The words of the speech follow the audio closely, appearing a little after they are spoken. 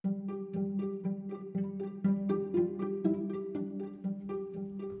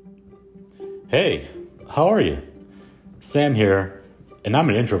Hey, how are you? Sam here, and I'm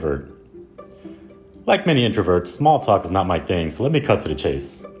an introvert. Like many introverts, small talk is not my thing, so let me cut to the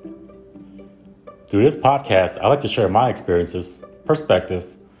chase. Through this podcast, I like to share my experiences, perspective,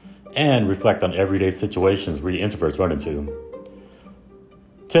 and reflect on everyday situations we introverts run into.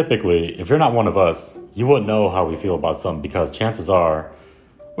 Typically, if you're not one of us, you wouldn't know how we feel about something because chances are,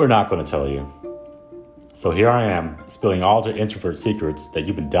 we're not going to tell you. So here I am, spilling all the introvert secrets that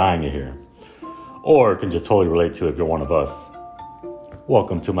you've been dying to hear, or can just totally relate to if you're one of us.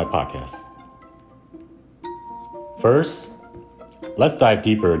 Welcome to my podcast. First, let's dive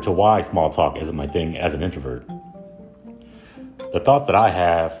deeper into why small talk isn't my thing as an introvert. The thoughts that I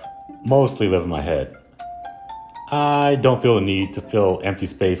have mostly live in my head. I don't feel the need to fill empty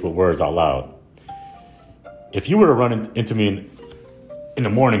space with words out loud. If you were to run into me in the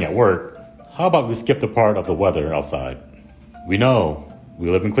morning at work, how about we skip the part of the weather outside? We know,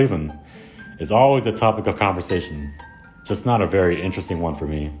 we live in Cleveland. It's always a topic of conversation, just not a very interesting one for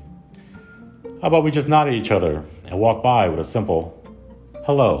me. How about we just nod at each other and walk by with a simple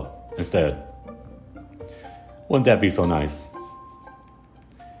hello instead? Wouldn't that be so nice?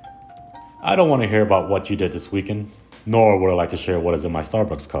 I don't want to hear about what you did this weekend, nor would I like to share what is in my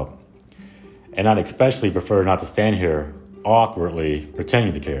Starbucks cup. And I'd especially prefer not to stand here awkwardly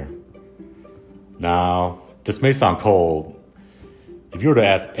pretending to care. Now, this may sound cold. If you were to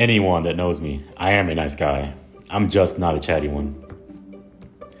ask anyone that knows me, I am a nice guy. I'm just not a chatty one.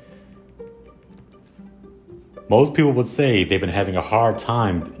 Most people would say they've been having a hard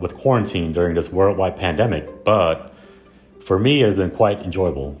time with quarantine during this worldwide pandemic, but for me, it's been quite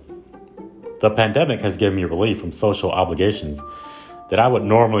enjoyable. The pandemic has given me relief from social obligations that I would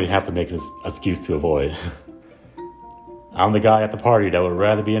normally have to make an excuse to avoid. I'm the guy at the party that would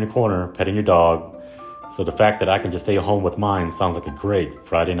rather be in a corner petting your dog, so the fact that I can just stay home with mine sounds like a great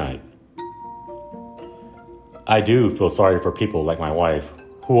Friday night. I do feel sorry for people like my wife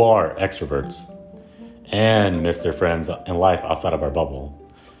who are extroverts and miss their friends and life outside of our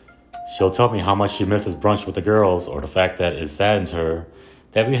bubble. She'll tell me how much she misses brunch with the girls or the fact that it saddens her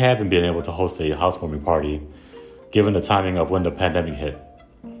that we haven't been able to host a housewarming party given the timing of when the pandemic hit.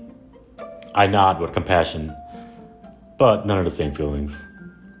 I nod with compassion, but none of the same feelings.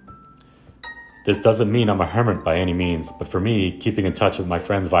 This doesn't mean I'm a hermit by any means, but for me, keeping in touch with my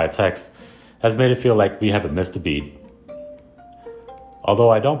friends via text has made it feel like we haven't missed a beat. Although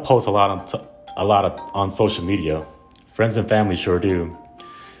I don't post a lot on social media, friends and family sure do.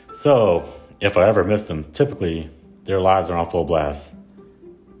 So, if I ever miss them, typically their lives are on full blast.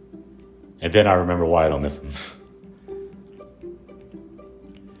 And then I remember why I don't miss them.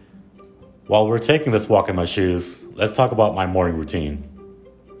 While we're taking this walk in my shoes, let's talk about my morning routine.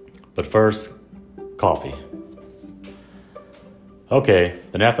 But first, coffee. Okay,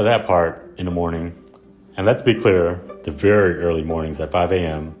 then after that part in the morning, and let's be clear, the very early mornings at 5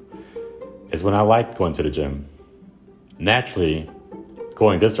 a.m. is when I like going to the gym. Naturally,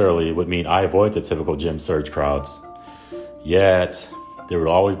 going this early would mean I avoid the typical gym surge crowds. Yet, there will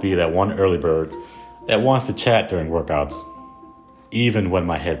always be that one early bird that wants to chat during workouts, even when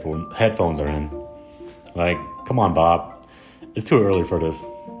my headphones are in. Like, come on, Bob, it's too early for this.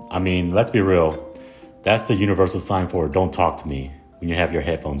 I mean, let's be real. That's the universal sign for don't talk to me when you have your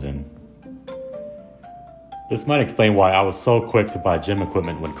headphones in. This might explain why I was so quick to buy gym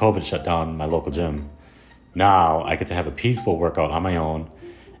equipment when COVID shut down my local gym. Now I get to have a peaceful workout on my own,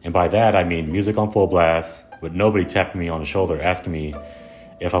 and by that I mean music on full blast with nobody tapping me on the shoulder asking me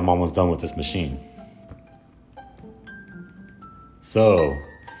if I'm almost done with this machine. So,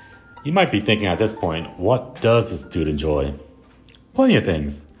 you might be thinking at this point, what does this dude enjoy? Plenty of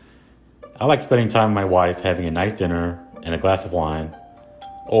things. I like spending time with my wife, having a nice dinner and a glass of wine,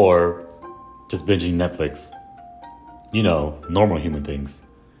 or just binging Netflix. You know, normal human things.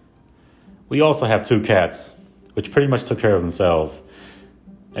 We also have 2 cats, which pretty much took care of themselves,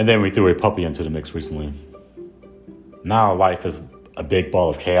 and then we threw a puppy into the mix recently. Now life is a big ball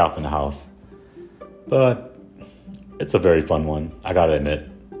of chaos in the house, but it's a very fun one, I gotta admit.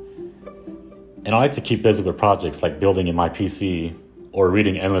 And I like to keep busy with projects like building in my PC or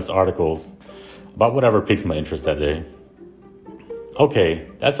reading endless articles about whatever piques my interest that day. Okay,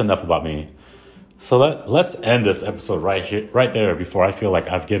 that's enough about me. So let's end this episode right there before I feel like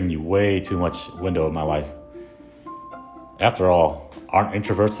I've given you way too much window in my life. After all, aren't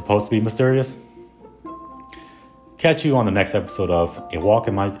introverts supposed to be mysterious? Catch you on the next episode of A Walk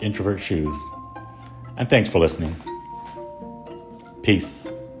in My Introvert Shoes. And thanks for listening. Peace.